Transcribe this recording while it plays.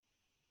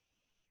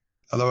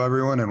Hello,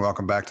 everyone, and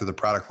welcome back to the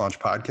Product Launch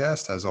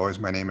Podcast. As always,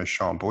 my name is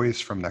Sean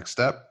Boyce from Next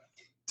Step.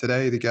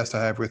 Today, the guest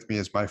I have with me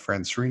is my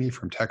friend Sreeni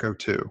from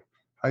Techo2.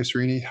 Hi,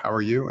 Sreeni. How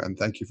are you? And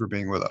thank you for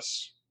being with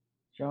us.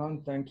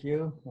 Sean, thank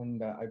you,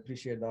 and I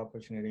appreciate the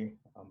opportunity.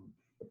 A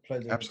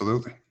pleasure to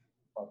Absolutely.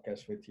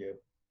 podcast with you.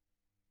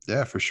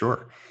 Yeah, for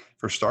sure.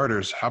 For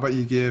starters, how about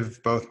you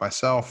give both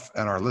myself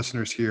and our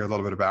listeners here a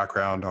little bit of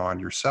background on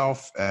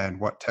yourself and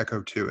what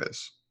Techo2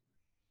 is?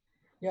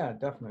 Yeah,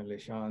 definitely,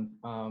 Sean.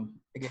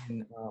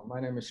 My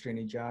name is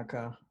Sreeni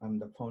Jakka. I'm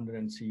the founder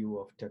and CEO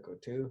of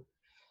Techo2.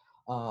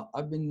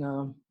 I've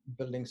been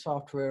building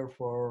software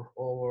for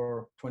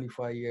over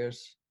 25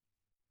 years.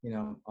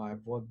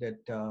 I've worked at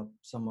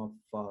some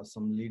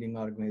leading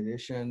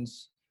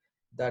organizations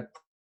that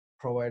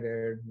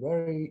provided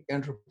very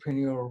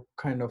entrepreneurial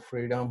kind of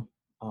freedom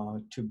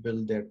to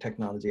build their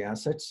technology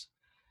assets.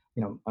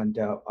 And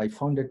I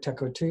founded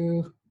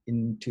Techo2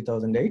 in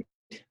 2008.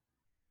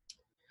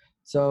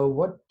 So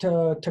what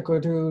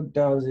Techo2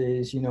 does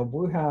is,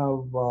 we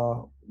have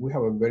a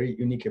very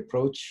unique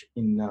approach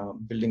in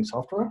building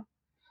software.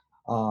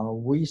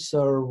 We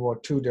serve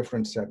two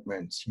different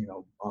segments.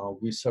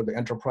 We serve the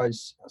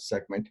enterprise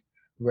segment,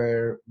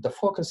 where the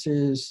focus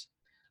is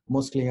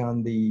mostly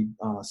on the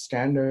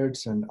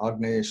standards and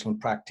organizational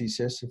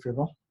practices, if you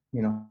will.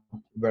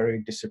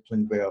 Very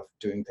disciplined way of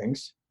doing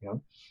things.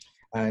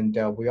 And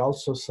we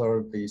also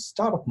serve the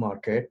startup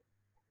market.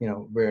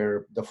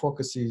 Where the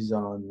focus is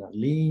on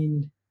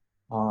lean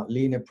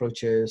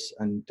approaches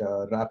and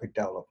rapid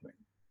development.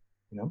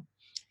 You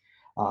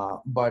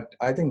know. But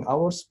I think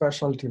our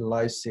specialty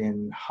lies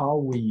in how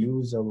we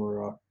use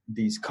our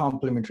these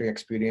complementary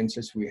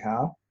experiences we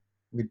have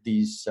with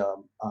these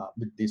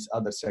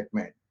other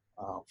segment.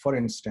 For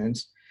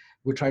instance,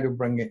 we try to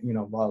bring it,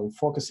 while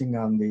focusing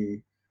on the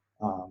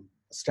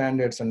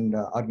standards and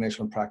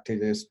organizational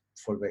practices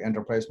for the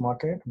enterprise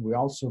market, we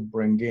also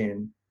bring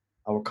in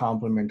our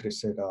complementary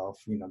set of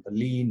the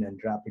lean and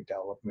rapid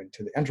development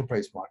to the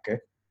enterprise market.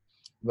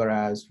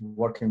 Whereas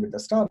working with the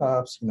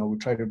startups, we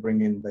try to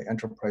bring in the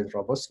enterprise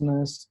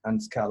robustness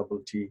and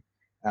scalability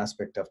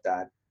aspect of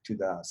that to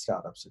the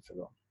startups, if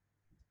you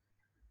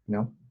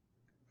will.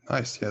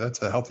 Nice. Yeah,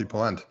 that's a healthy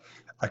blend.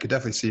 I could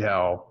definitely see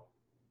how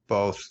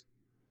both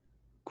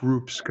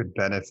groups could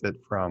benefit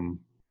from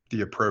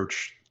the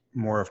approach,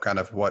 more of kind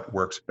of what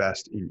works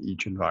best in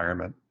each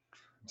environment.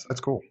 So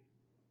that's cool.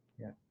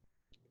 Yeah.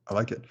 I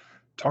like it.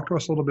 Talk to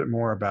us a little bit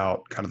more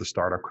about kind of the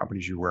startup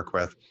companies you work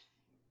with.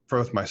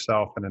 Both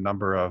myself and a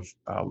number of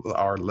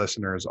our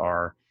listeners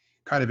are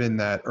kind of in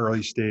that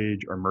early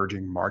stage or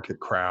emerging market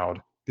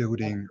crowd,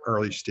 building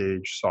early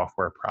stage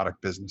software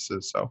product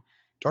businesses. So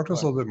talk to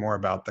us a little bit more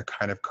about the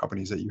kind of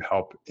companies that you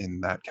help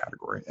in that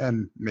category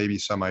and maybe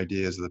some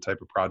ideas of the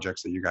type of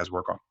projects that you guys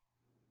work on.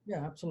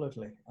 Yeah,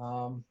 absolutely.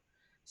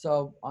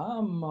 So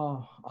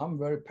I'm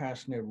very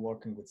passionate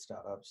working with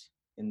startups.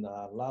 In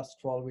the last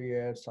 12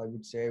 years, I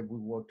would say we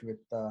worked with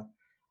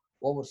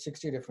over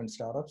 60 different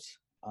startups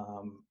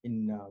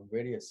in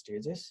various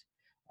stages.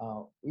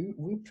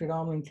 We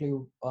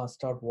predominantly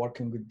start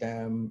working with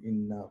them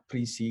in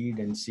pre-seed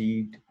and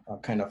seed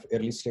kind of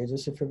early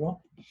stages, if you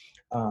will.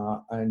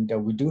 And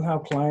we do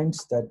have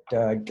clients that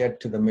get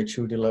to the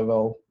maturity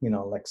level,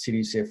 like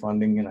Series A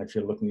funding, and if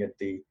you're looking at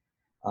the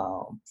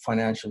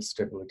financial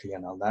stability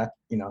and all that,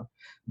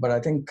 But I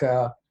think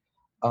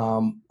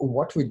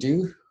what we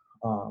do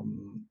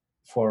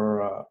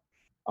for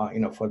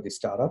for the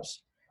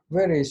startups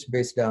varies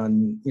based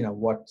on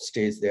what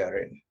stage they are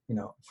in.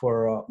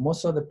 For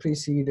most of the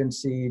pre-seed and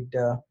seed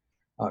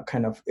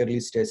kind of early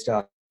stage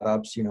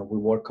startups, we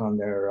work on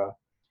their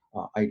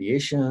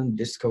ideation,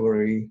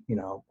 discovery,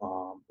 a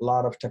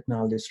lot of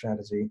technology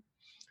strategy,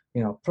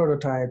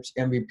 prototypes,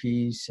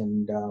 MVPs,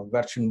 and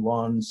version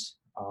ones.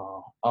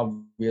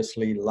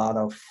 Obviously, a lot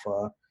of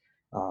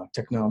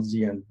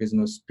technology and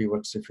business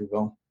pivots, if you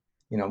will.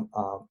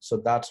 So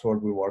that's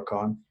what we work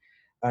on.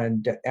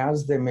 And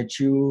as they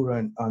mature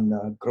and on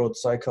the growth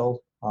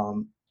cycle,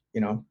 we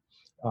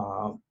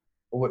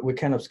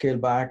kind of scale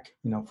back,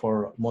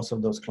 for most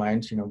of those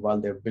clients,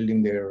 while they're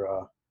building their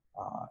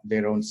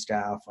own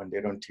staff and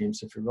their own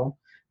teams, if you will.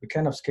 We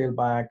kind of scale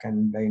back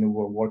and,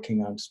 we're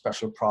working on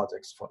special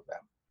projects for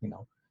them,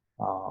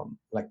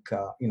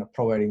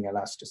 providing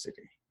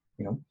elasticity,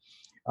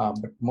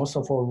 But most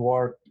of our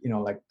work,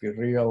 like the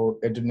real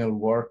original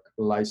work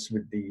lies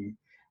with the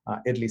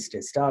early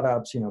stage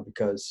startups,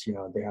 because,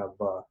 they have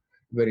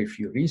very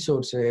few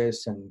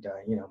resources and,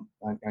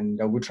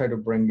 we try to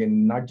bring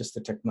in not just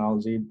the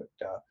technology, but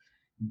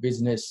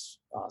business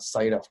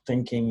side of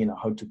thinking,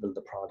 how to build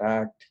the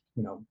product,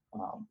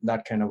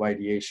 that kind of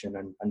ideation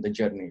and the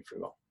journey, if you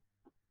will.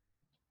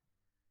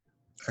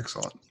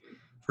 Excellent,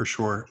 for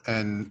sure.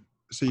 And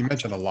so you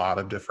mentioned a lot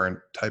of different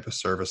type of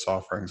service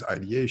offerings,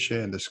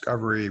 ideation,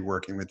 discovery,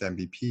 working with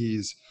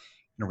MVPs.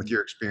 With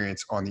your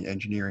experience on the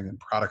engineering and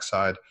product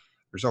side,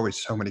 there's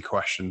always so many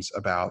questions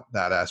about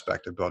that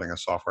aspect of building a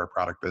software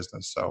product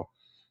business. So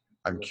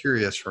I'm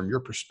curious, from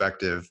your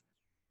perspective,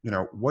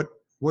 what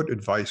what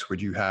advice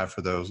would you have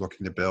for those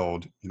looking to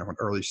build, an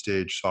early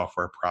stage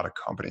software product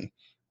company?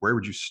 Where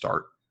would you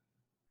start?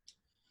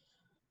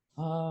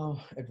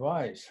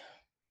 Advice.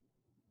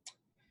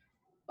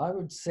 I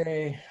would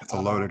say It's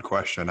a loaded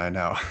question, I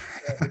know.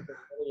 it's a very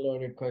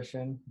loaded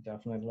question,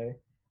 definitely.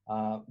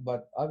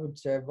 But I would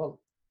say,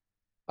 well,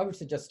 I would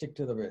say just stick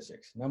to the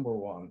basics. Number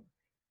one,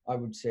 I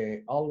would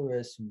say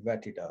always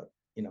vet it out.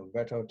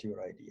 Vet out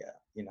your idea.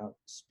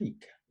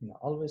 Speak.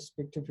 Always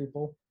speak to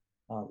people.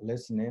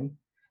 Listen in.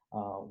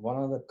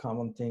 One of the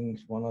common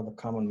things, one of the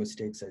common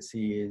mistakes I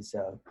see is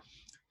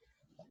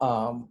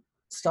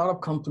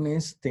startup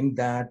companies think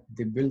that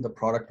they build the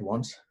product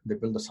once, they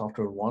build the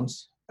software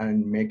once,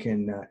 and make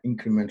an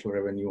incremental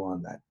revenue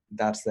on that.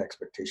 That's the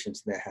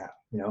expectations they have.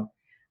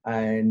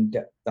 And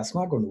that's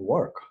not going to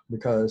work,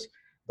 because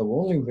the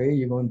only way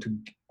you're going to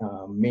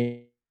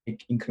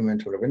make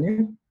incremental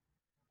revenue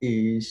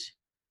is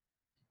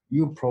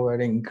you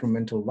providing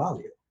incremental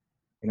value.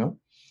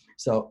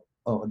 So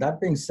that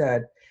being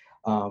said,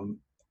 um,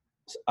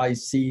 I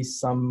see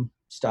some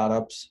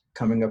startups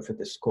coming up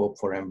with a scope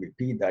for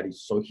MVP that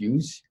is so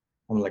huge.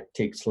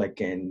 Takes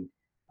like an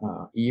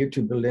year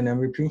to build an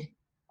MVP,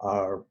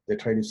 or they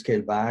try to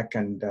scale back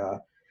and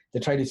they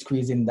try to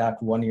squeeze in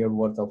that 1 year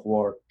worth of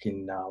work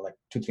in like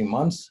 2-3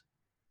 months.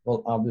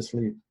 Well,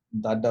 obviously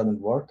that doesn't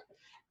work.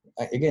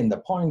 Again, the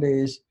point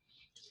is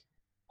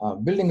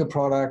building a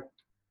product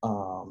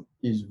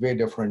is way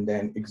different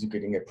than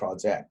executing a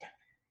project.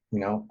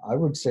 I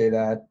would say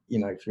that,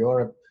 if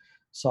you're a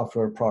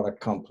software product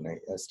company,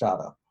 a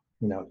startup,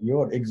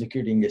 you're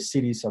executing a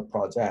series of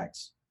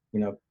projects,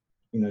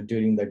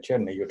 during that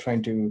journey. You're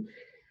trying to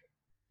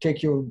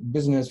take your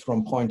business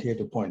from point A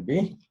to point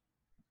B.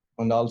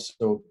 And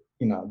also,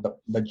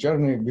 the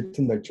journey,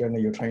 within the journey,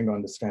 you're trying to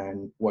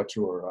understand what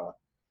your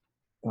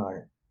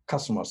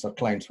customers or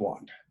clients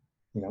want.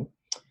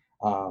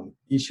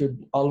 You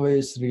should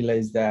always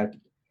realize that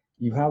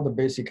you have the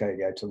basic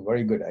idea. It's a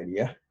very good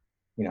idea.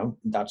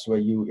 That's why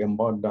you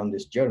embarked on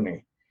this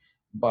journey.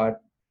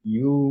 But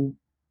your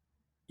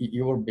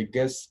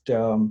biggest,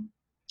 your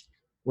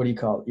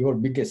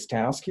biggest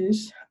task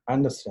is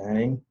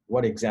understanding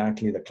what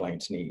exactly the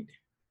clients need.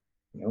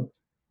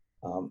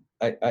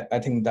 I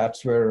think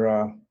that's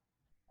where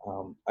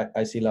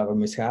I see a lot of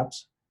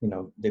mishaps.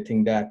 They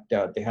think that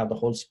they have the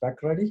whole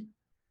spec ready,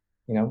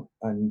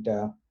 and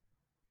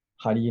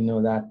how do you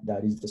know that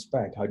that is the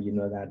spec? How do you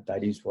know that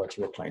that is what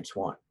your clients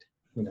want?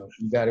 You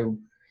got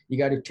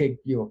to take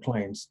your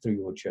clients through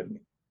your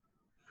journey,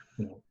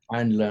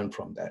 and learn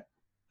from that.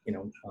 You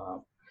know,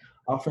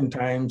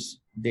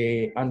 Oftentimes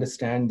they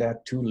understand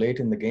that too late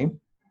in the game.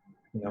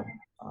 You know,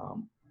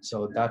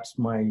 so that's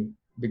my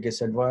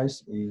biggest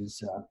advice: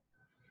 is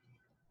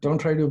don't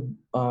try to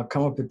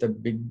come up with a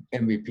big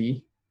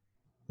MVP.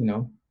 You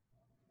know,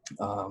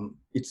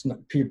 it's not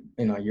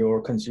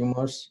your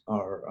consumers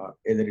are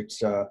either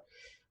it's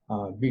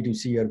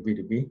B2C or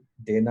B2B.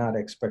 They're not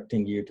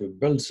expecting you to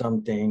build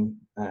something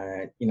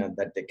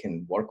that they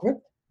can work with.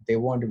 They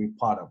want to be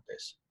part of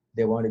this.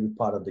 They want to be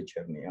part of the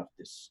journey of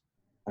this,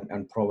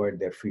 and provide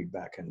their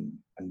feedback and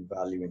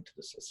value into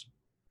the system.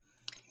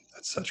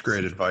 That's such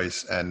great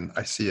advice. And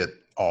I see it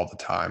all the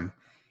time,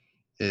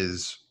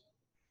 is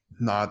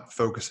not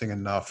focusing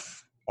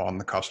enough on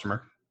the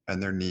customer and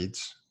their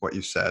needs, what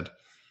you said.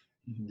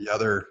 Mm-hmm. The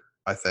other,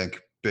 I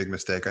think, big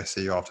mistake I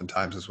see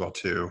oftentimes as well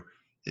too,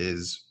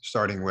 is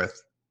starting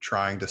with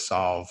trying to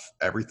solve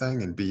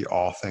everything and be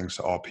all things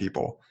to all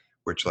people,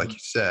 which, like you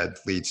said,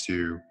 leads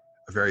to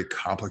a very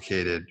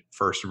complicated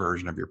first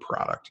version of your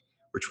product,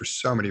 which for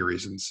so many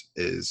reasons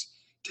is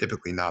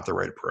typically not the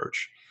right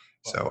approach.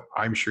 So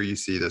I'm sure you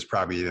see this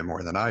probably even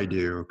more than I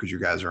do, because you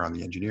guys are on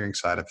the engineering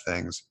side of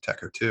things,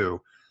 Techo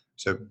too.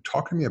 So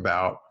talk to me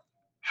about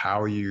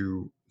how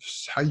you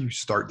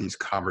start these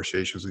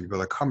conversations with people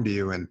that come to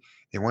you and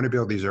they want to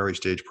build these early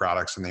stage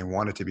products and they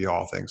want it to be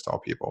all things to all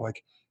people.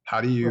 Like,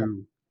 how do Right.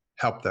 you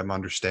help them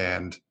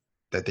understand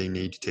that they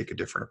need to take a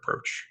different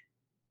approach?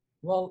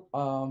 Well,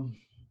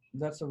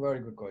 that's a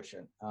very good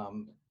question.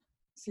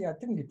 See, I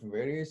think it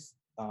varies.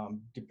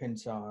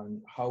 Depends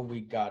on how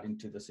we got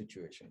into the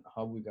situation,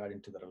 how we got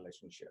into the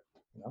relationship.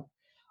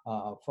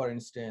 For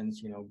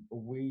instance,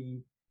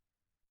 we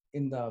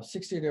in the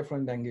 60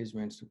 different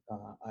engagements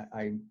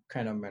I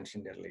kind of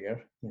mentioned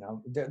earlier,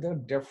 there are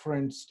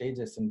different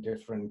stages and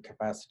different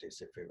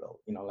capacities, if you will.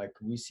 Like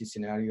we see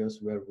scenarios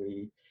where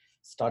we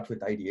start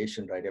with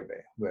ideation right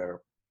away,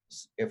 where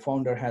a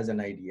founder has an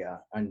idea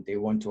and they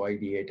want to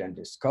ideate and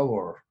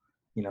discover,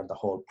 the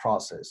whole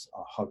process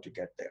of how to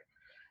get there.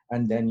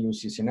 And then you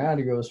see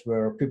scenarios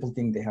where people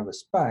think they have a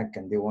spec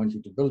and they want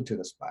you to build to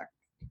the spec,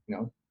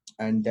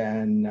 and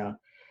then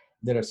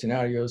there are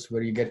scenarios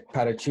where you get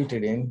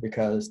parachuted in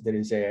because there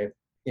is a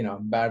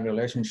bad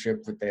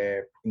relationship with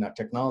a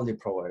technology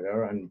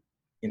provider, and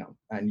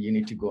you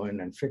need to go in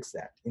and fix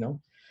that.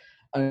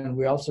 And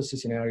we also see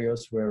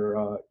scenarios where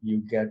you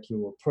get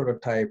your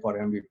prototype or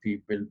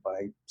MVP built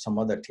by some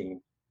other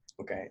team,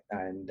 okay,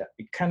 and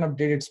it kind of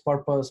did its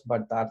purpose,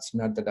 but that's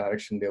not the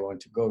direction they want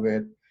to go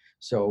with.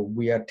 So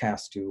we are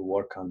tasked to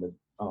work on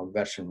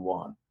version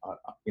one,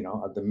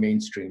 at the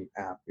mainstream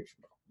app, if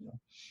you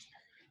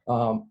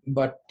know.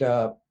 But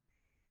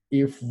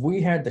if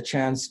we had the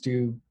chance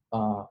to,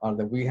 or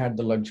that we had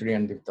the luxury,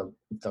 and if the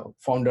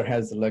founder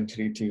has the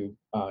luxury to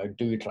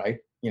do it right,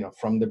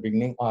 from the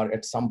beginning or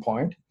at some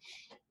point,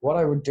 what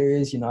I would do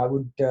is, I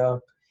would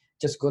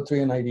just go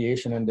through an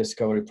ideation and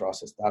discovery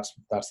process.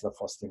 That's the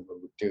first thing we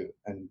would do.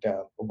 And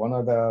one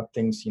of the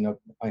things,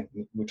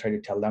 we try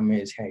to tell them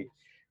is, hey,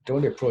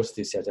 don't approach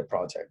this as a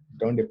project.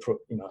 Don't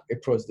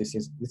approach this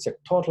as, it's a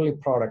totally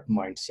product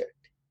mindset,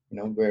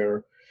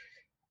 where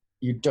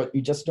you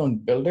just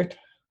don't build it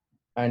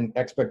and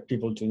expect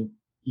people to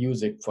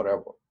use it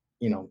forever.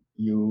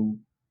 You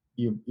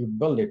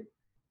build it,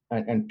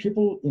 and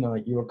people,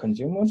 your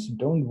consumers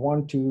don't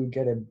want to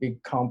get a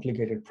big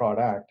complicated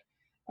product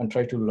and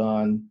try to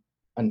learn,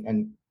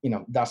 and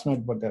that's not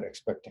what they're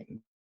expecting.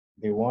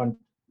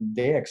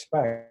 They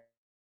expect,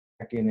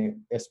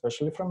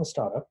 especially from a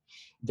startup,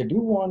 they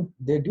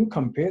do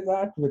compare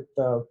that with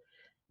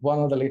one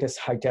of the latest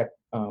high-tech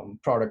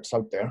products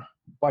out there,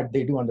 but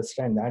they do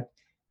understand that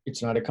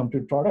it's not a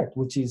complete product,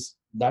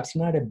 that's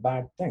not a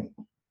bad thing,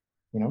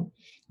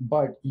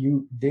 but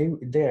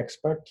they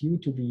expect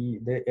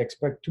they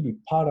expect to be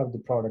part of the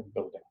product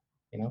building,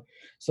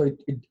 so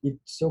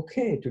it's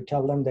okay to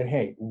tell them that,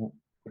 hey, we're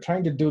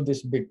trying to do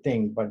this big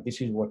thing, but this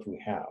is what we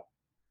have,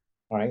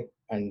 all right,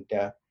 and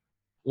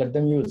let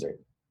them use it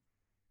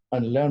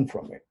and learn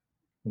from it,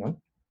 you know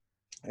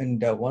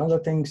and one of the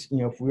things,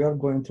 if we are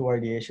going through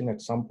ideation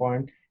at some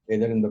point,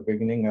 either in the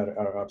beginning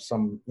or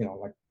some,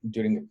 like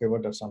during a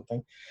pivot or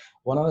something,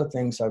 one of the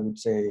things I would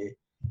say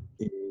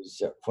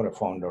is, for a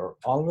founder,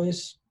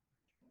 always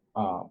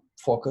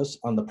focus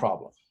on the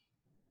problem.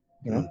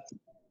 You know,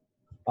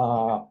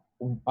 uh,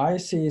 I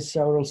see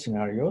several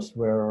scenarios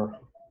where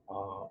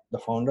the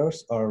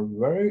founders are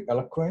very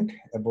eloquent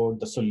about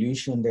the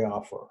solution they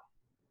offer,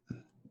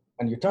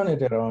 and you turn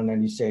it around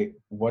and you say,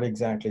 what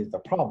exactly is the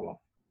problem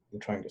you're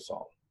trying to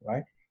solve,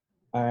 right?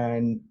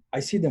 And I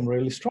see them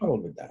really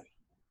struggle with that.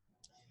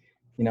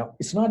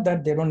 It's not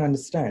that they don't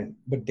understand,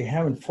 but they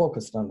haven't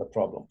focused on the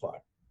problem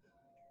part.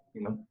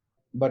 you know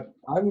but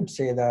I would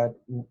say that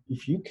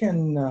if you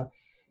can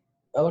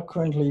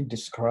eloquently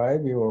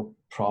describe your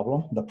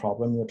problem, the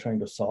problem you're trying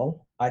to solve,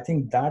 I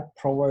think that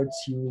provides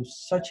you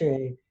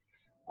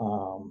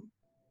um,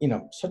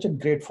 such a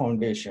great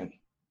foundation,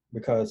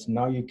 because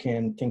now you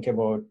can think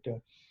about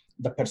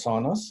the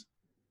personas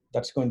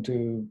that's going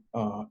to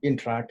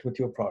interact with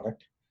your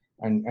product,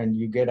 and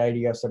you get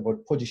ideas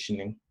about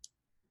positioning,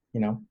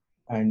 you know,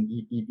 and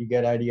you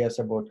get ideas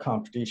about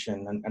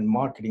competition and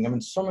marketing. I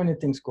mean, so many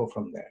things go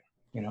from there,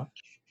 you know.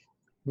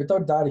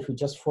 Without that, if you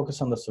just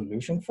focus on the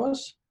solution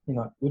first,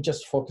 you're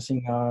just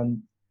focusing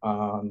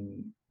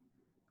um,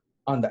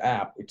 on the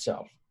app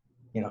itself,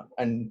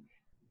 and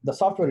the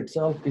software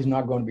itself is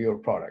not going to be your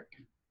product.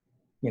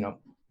 You know,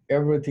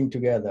 everything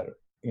together,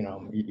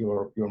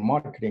 your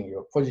marketing,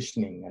 your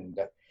positioning, and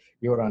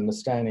your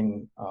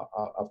understanding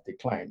of the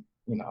client,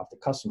 of the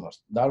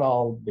customers, that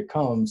all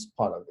becomes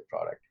part of the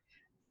product.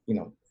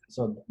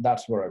 So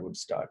that's where I would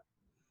start.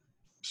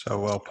 So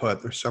well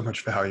put. There's so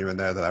much value in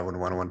there that I would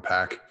want to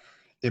unpack.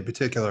 In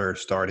particular,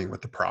 starting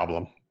with the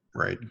problem,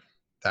 right?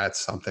 That's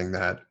something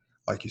that,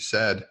 like you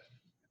said,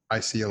 I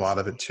see a lot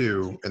of it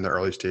too in the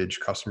early stage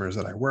customers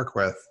that I work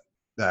with,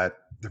 that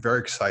they're very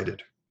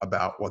excited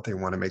about what they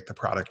want to make the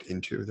product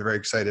into. They're very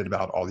excited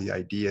about all the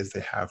ideas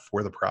they have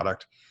for the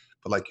product.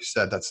 But like you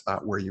said, that's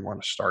not where you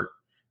want to start,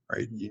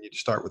 right? You need to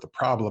start with the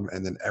problem,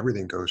 and then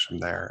everything goes from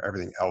there.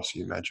 Everything else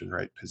you mentioned,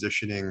 right?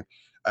 Positioning.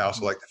 I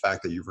also like the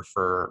fact that you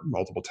refer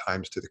multiple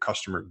times to the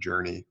customer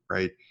journey,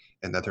 right?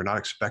 And that they're not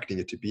expecting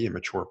it to be a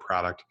mature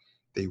product.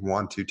 They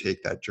want to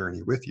take that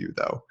journey with you,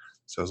 though.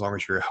 So as long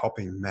as you're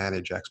helping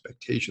manage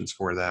expectations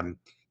for them,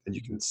 then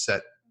you can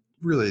set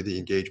really the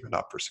engagement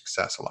up for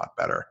success a lot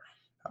better.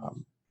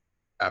 Um,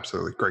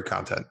 Absolutely. Great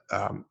content.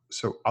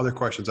 So other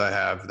questions I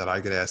have that I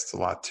get asked a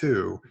lot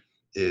too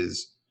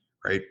is,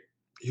 right,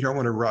 you don't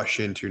want to rush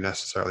into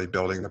necessarily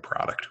building the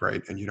product,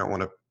 right? And you don't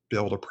want to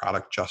build a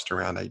product just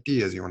around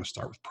ideas. You want to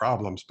start with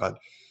problems. But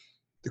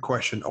the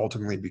question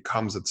ultimately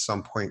becomes at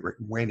some point, right,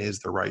 when is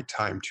the right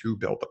time to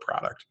build the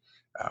product?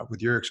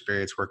 With your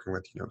experience working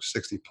with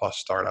 60 plus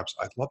startups,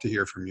 I'd love to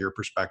hear from your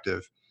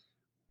perspective,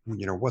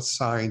 what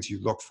signs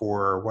you look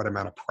for, what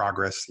amount of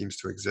progress seems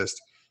to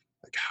exist.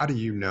 Like, how do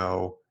you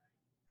know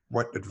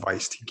what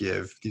advice to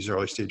give these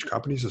early stage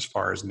companies as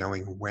far as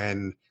knowing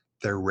when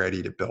they're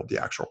ready to build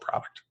the actual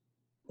product?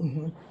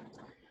 Mm-hmm.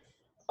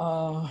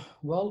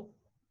 Well,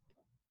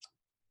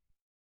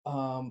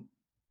 um,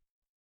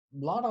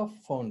 a lot of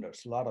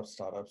founders, a lot of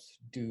startups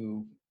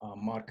do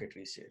market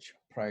research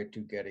prior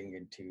to getting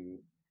into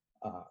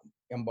uh,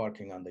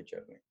 embarking on the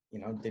journey.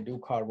 They do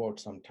carve out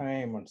some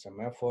time and some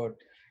effort,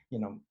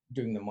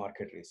 doing the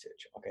market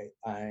research. Okay,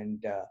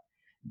 and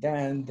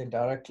then they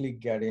directly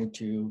get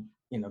into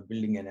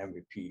building an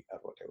MVP or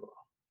whatever,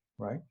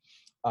 right?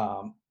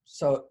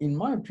 So, in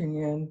my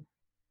opinion,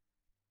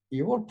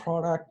 your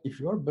product, if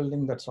you're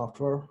building that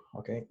software,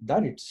 okay,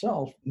 that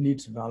itself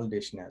needs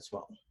validation as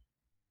well.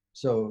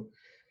 So,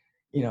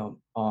 you know,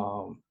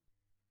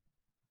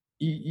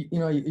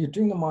 you're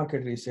doing the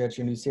market research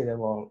and you say that,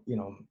 well,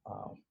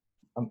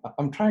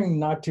 I'm trying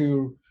not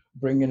to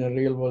bring in a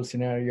real world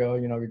scenario,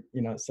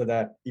 so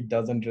that it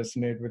doesn't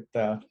resonate with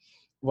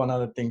one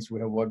of the things we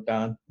have worked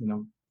on,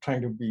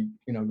 trying to be,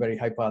 very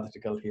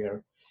hypothetical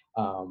here.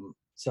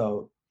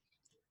 So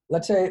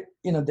let's say,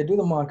 they do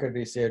the market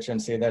research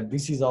and say that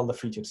this is all the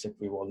features that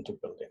we want to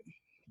build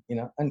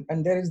in,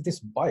 and there is this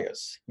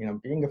bias,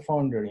 being a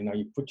founder,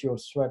 you put your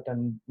sweat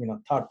and,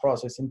 thought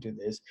process into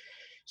this.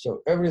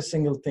 So every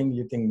single thing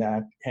you think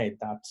that, hey,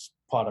 that's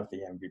part of the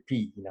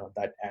MVP,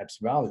 that adds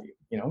value,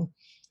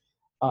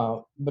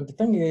 but the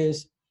thing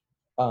is,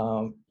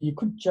 you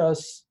could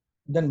just,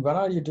 then when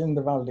are you doing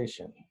the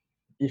validation?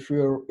 If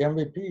your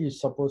MVP is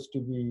supposed to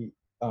be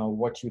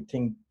what you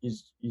think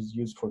is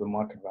used for the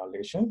market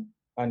validation,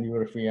 and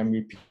your if your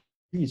MVP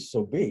is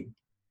so big,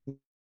 you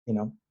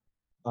know,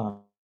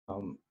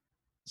 um,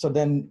 so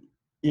then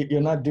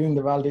you're not doing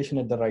the validation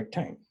at the right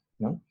time,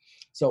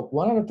 So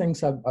one of the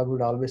things I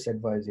would always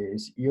advise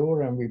is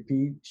your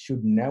MVP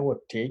should never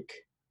take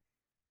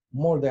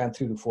more than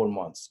 3 to 4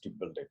 months to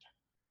build it,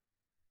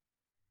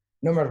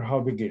 no matter how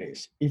big it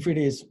is. If it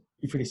is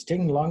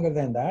taking longer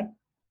than that,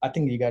 I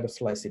think you got to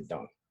slice it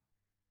down.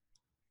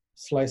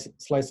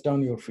 Slice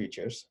down your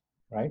features,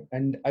 right?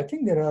 And I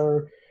think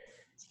there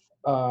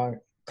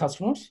are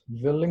customers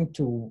willing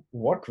to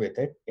work with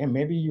it, and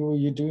maybe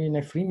you do in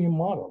a freemium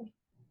model,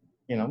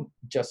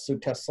 just to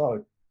test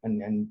out.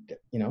 And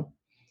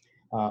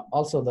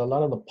also a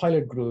lot of the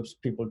pilot groups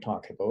people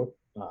talk about.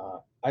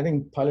 I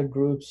think pilot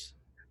groups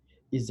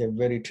is a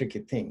very tricky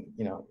thing.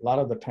 A lot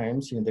of the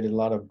times, there is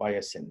a lot of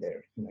bias in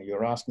there.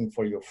 You're asking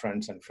for your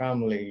friends and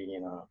family,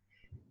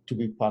 to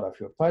be part of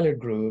your pilot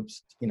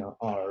groups,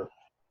 or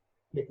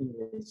taking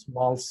a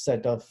small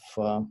set of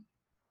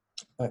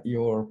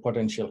your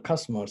potential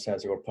customers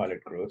as your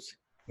pilot groups,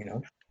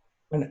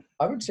 And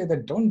I would say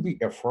that don't be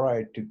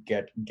afraid to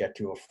get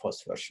your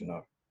first version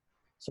out.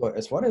 So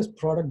as far as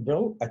product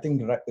build, I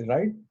think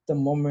right the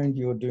moment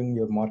you're doing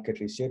your market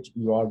research,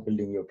 you are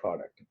building your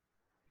product.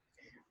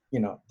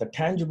 The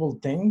tangible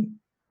thing,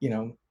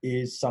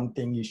 is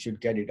something you should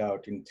get it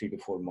out in 3 to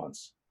 4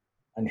 months,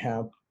 and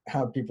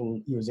have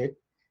people use it,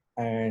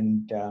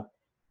 and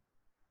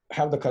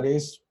have the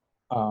courage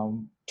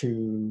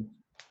to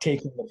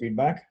take in the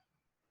feedback.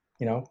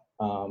 You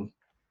know,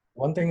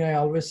 one thing I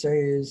always say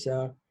is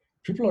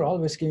people are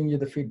always giving you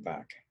the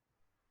feedback.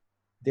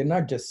 They're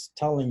not just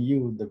telling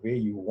you the way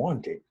you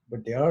want it,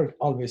 but they are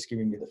always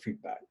giving you the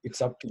feedback.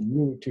 It's up to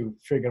you to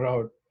figure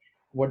out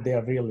what they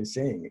are really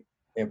saying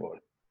about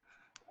it.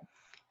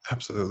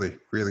 Absolutely.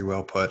 Really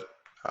well put.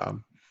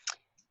 Um,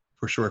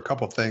 for sure. A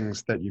couple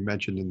things that you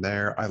mentioned in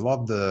there. I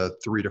love the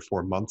 3 to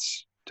 4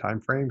 months time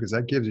frame because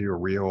that gives you a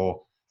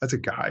real, that's a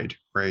guide,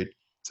 right?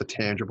 It's a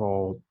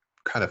tangible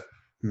kind of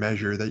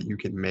measure that you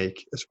can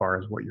make as far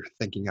as what you're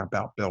thinking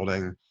about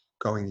building,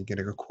 going and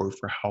getting a quote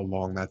for how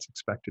long that's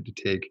expected to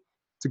take.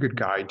 It's a good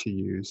guide to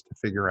use to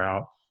figure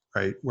out,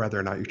 right, whether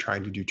or not you're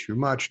trying to do too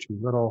much, too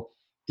little,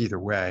 either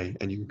way.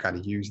 And you can kind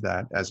of use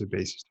that as a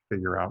basis to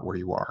figure out where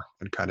you are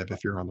and kind of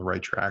if you're on the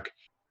right track.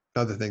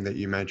 Another thing that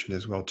you mentioned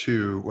as well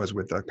too was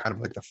with the kind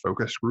of like the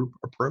focus group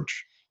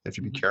approach. If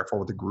you be careful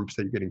with the groups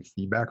that you're getting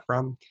feedback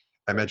from.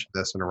 I mentioned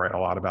this and I write a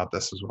lot about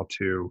this as well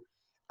too.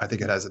 I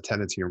think it has a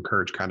tendency to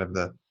encourage kind of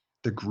the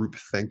group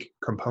think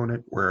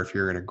component, where if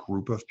you're in a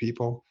group of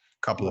people,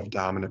 a couple of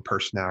dominant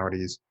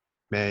personalities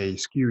may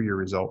skew your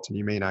results, and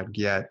you may not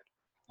get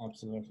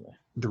Absolutely.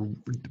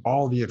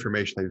 all the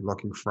information that you're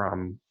looking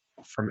from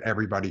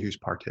everybody who's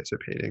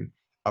participating.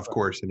 Of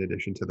course, in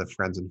addition to the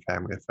friends and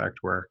family effect,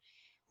 where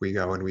we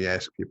go and we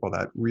ask people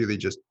that really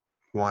just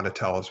want to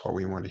tell us what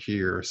we want to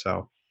hear.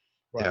 So,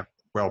 Right. yeah,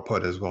 well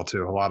put as well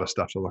too. A lot of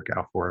stuff to look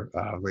out for,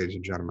 ladies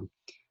and gentlemen.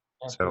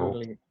 So,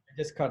 Absolutely. I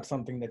just caught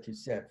something that you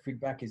said.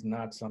 Feedback is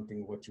not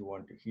something what you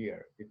want to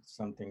hear. It's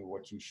something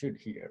what you should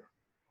hear,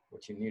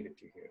 what you needed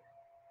to hear.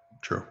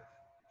 true,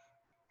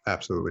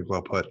 absolutely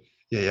well put.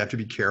 Yeah, you have to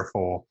be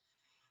careful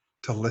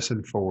to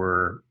listen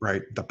for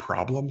the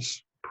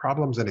problems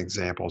and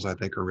examples. I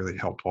think are really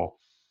helpful,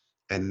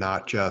 and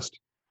not just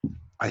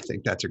I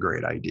think that's a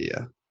great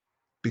idea,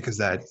 because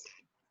that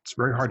it's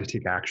very hard to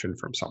take action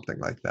from something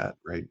like that,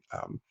 right?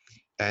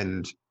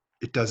 And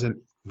it doesn't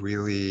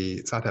really,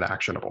 it's not that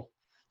actionable.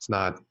 It's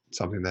not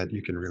something that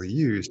you can really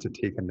use to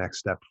take a next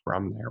step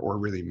from there or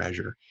really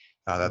measure.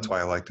 That's why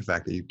I like the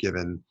fact that you've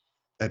given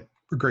a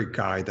great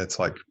guide that's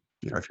like,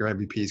 if your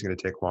MVP is going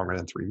to take longer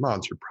than 3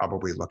 months, you're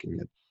probably looking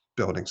at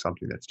building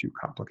something that's too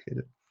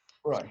complicated.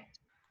 Right.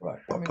 Right.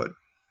 I Well mean, put.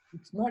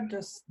 it's not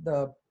just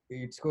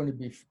it's going to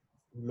be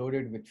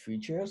loaded with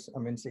features. I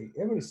mean, say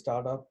every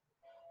startup,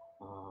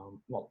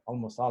 well,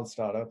 almost all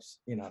startups,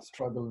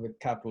 struggle with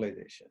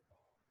capitalization,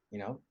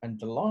 and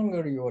the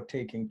longer you are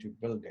taking to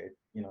build it,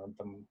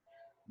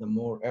 the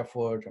more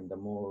effort and the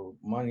more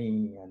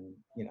money and,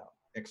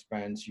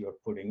 expense you're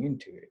putting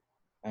into it.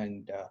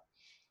 And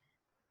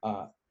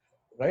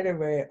right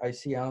away, I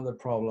see another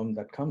problem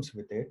that comes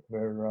with it,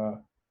 where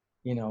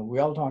We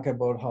all talk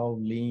about how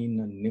lean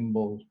and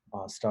nimble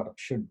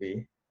startups should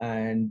be,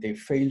 and they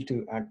fail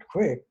to act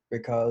quick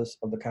because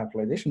of the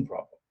capitalization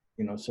problem.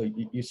 So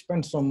you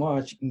spend so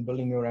much in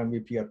building your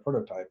MVP or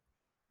prototype,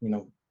 you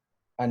know,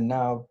 and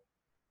now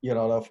you're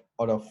out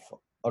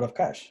of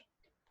cash.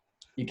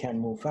 You can't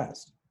move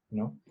fast.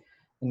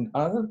 And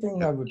another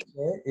thing I Yep. would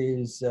say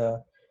is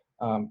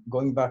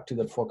going back to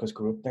the focus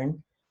group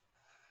thing.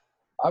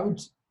 I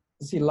would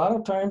see a lot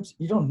of times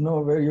you don't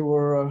know where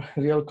your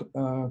real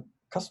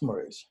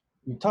customer is.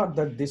 You thought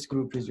that this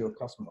group is your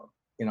customer.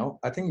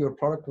 I think your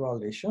product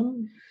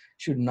validation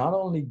should not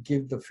only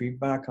give the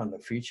feedback on the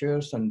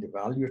features and the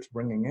value it's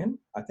bringing in.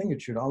 I think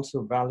it should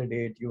also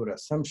validate your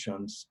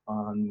assumptions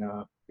on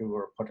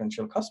your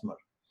potential customer.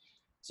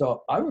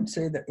 So I would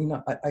say that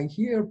I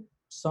hear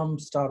some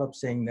startups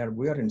saying that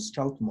we are in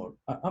stealth mode.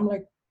 I'm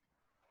like,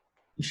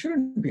 you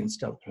shouldn't be in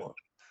stealth mode.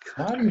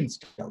 Why are you in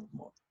stealth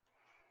mode?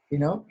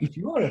 If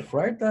you are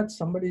afraid that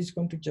somebody is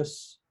going to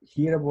just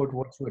hear about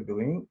what you're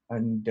doing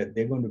and that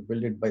they're going to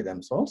build it by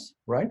themselves,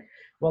 right?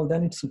 Well,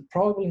 then it's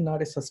probably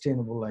not a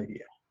sustainable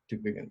idea to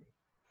begin with.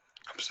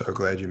 I'm so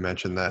glad you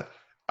mentioned that.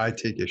 I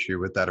take issue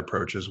with that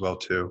approach as well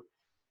too.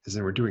 Is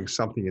that we're doing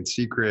something in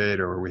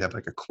secret or we have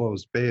like a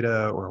closed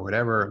beta or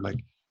whatever. Like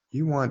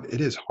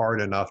it is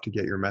hard enough to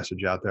get your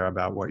message out there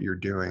about what you're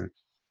doing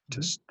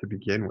Mhm. to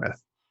begin with.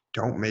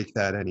 Don't make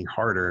that any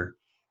harder.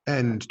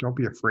 And don't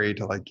be afraid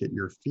to like get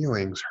your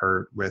feelings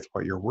hurt with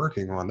what you're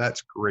working on.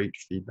 That's great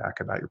feedback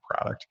about your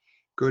product,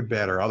 good,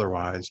 bad, or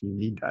otherwise. You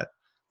need that.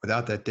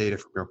 Without that data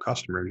from your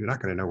customers, you're not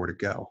going to know where to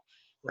go,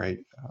 right?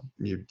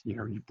 You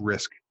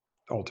risk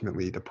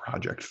ultimately the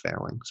project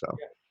failing. So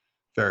Yeah.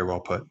 very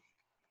well put.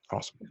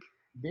 Awesome.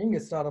 Being a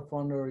startup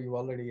founder, you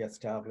already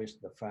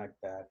established the fact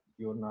that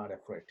you're not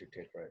afraid to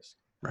take risk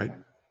Right. and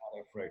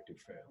not afraid to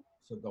fail.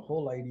 So the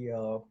whole idea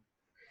of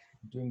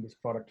doing this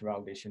product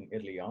validation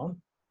early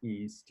on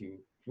is to,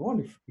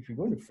 if you're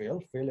going to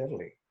fail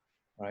early,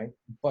 right?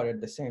 But at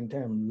the same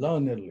time,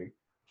 learn early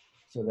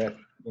so that,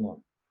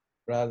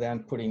 rather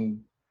than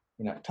putting,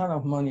 a ton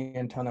of money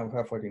and ton of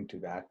effort into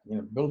that,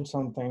 build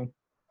something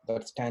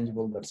that's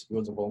tangible, that's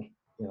usable,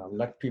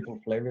 let people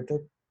play with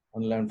it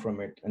and learn from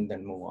it and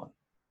then move on.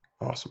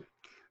 Awesome.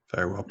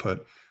 Very well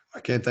put.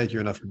 I can't thank you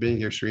enough for being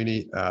here,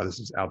 Sreeni. This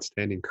is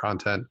outstanding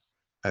content.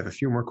 I have a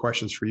few more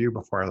questions for you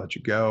before I let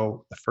you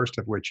go. The first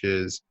of which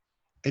is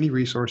any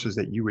resources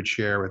that you would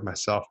share with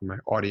myself and my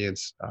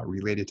audience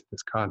related to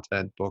this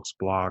content, books,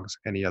 blogs,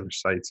 any other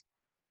sites.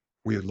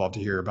 We would love to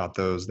hear about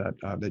those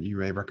that you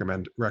may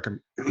recommend.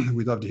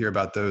 We'd love to hear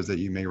about those that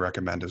you may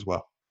recommend as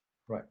well.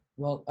 Right.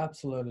 Well,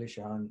 absolutely,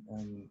 Sean.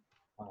 And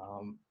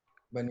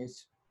when you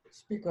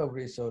speak of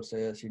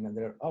resources,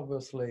 there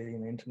obviously,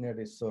 internet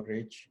is so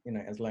rich,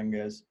 as long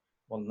as,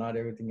 well, not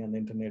everything on the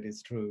internet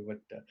is true,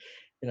 but,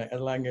 as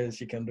long as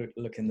you can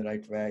look in the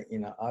right way,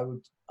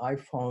 I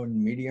found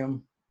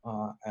Medium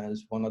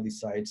as one of the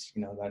sites,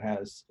 that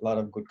has a lot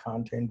of good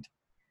content,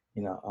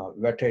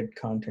 vetted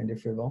content,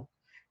 if you will,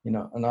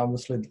 and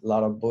obviously a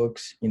lot of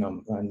books,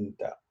 and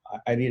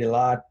I read a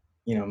lot,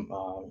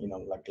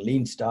 like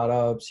lean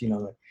startups,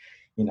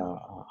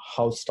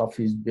 how stuff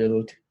is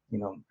built,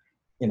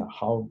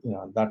 how,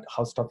 that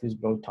how stuff is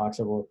built talks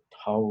about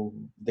how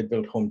they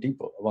built Home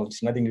Depot. Well,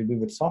 it's nothing to do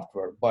with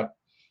software, but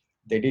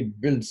they did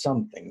build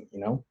something,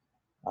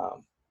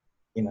 um,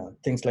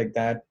 things like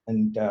that.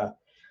 And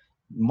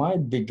my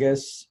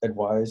biggest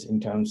advice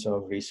in terms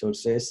of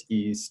resources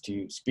is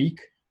to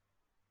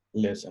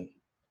listen,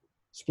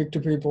 speak to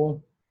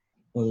people,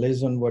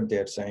 listen what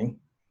they're saying,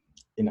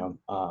 you know,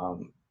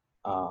 um,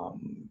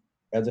 um,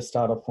 as a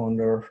startup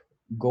founder,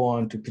 go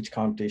on to pitch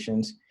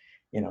competitions,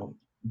 you know,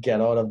 get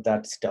out of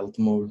that stealth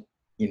mode,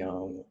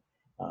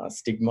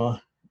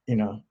 stigma,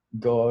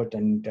 go out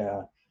and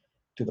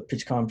to the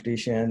pitch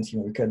competitions,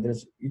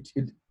 because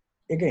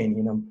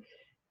again,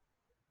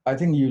 I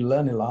think you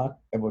learn a lot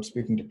about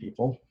speaking to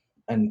people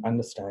and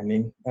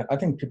understanding. I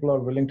think people are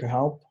willing to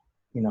help.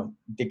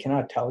 They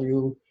cannot tell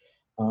you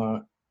uh,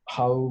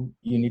 how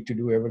you need to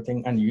do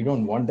everything, and you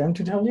don't want them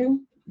to tell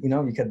you.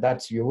 Because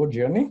that's your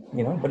journey.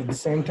 But at the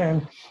same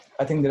time,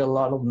 I think there are a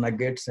lot of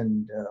nuggets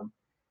and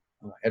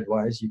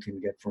advice you can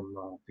get from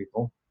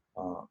people,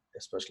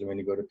 especially when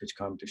you go to pitch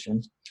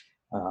competitions.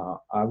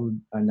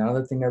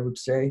 Another thing I would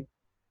say,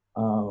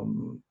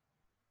 um,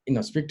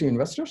 speak to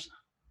investors,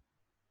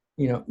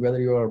 whether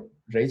you're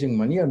raising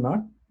money or not,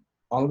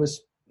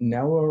 always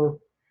never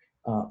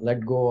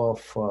let go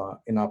of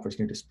an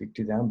opportunity to speak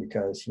to them,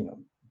 because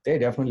they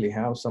definitely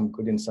have some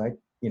good insight,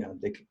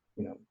 they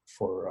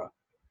for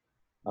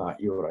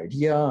your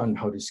idea and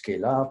how to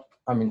scale up.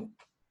 I mean,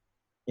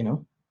 you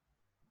know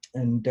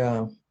and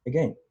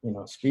again,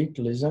 speak,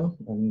 listen,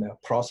 and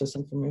process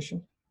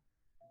information.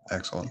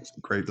 Excellent.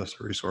 Great list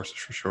of resources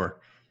for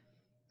sure.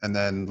 And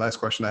then last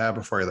question I have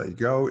before I let you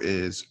go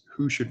is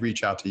who should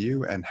reach out to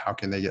you and how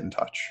can they get in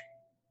touch?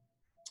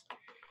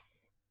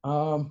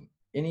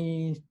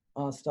 Any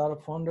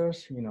startup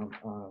founders,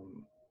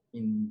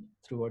 in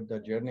throughout the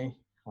journey,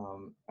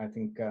 I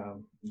think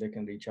they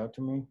can reach out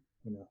to me.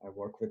 I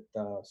work with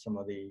some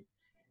of the,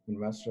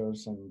 investors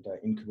and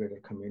incubator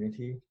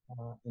community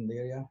in the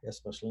area,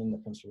 especially in the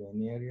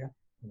Pennsylvania area,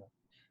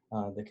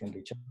 they can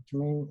reach out to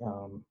me.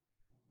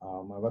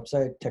 My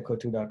website,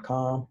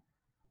 techo2.com.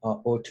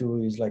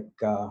 O2 is like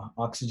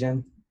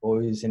oxygen. O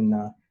is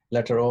in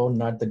letter O,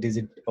 not the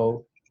digit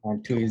O,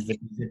 and two is the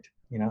digit.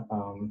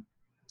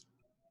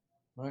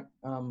 Right.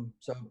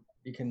 So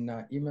you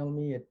can email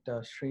me at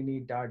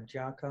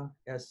Sreeni.Jakka,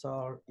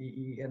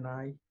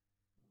 Sreeni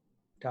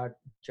dot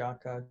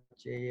Jakka,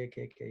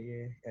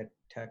 Jakka at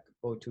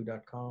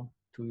tech02.com.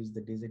 Two is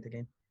the digit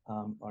again.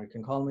 Or you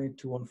can call me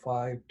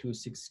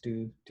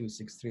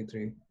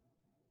 215-262-2633.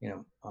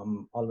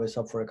 I'm always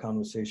up for a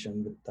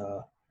conversation with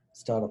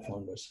startup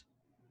founders.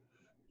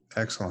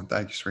 Excellent.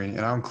 Thank you, Sreeni.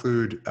 And I'll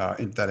include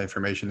that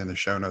information in the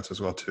show notes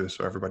as well, too,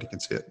 so everybody can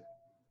see it.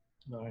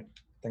 All right.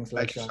 Thanks a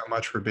lot, Thank you Sean. so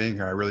much for being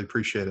here. I really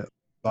appreciate it.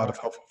 A lot of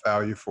helpful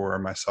value for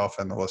myself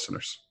and the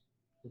listeners.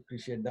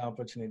 Appreciate the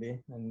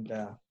opportunity, and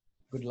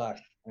good luck.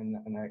 And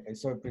I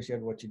so appreciate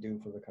what you do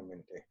for the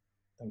community.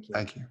 Thank you.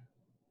 Thank you.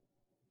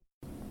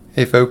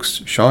 Hey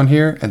folks, Sean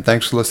here, and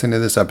thanks for listening to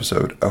this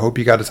episode. I hope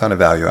you got a ton of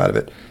value out of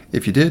it.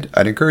 If you did,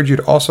 I'd encourage you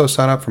to also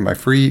sign up for my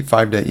free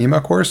 5-day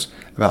email course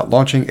about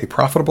launching a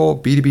profitable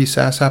B2B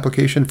SaaS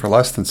application for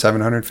less than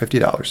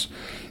 $750.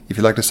 If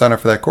you'd like to sign up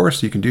for that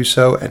course, you can do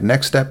so at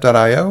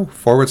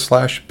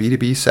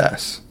nextstep.io/B2B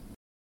SaaS.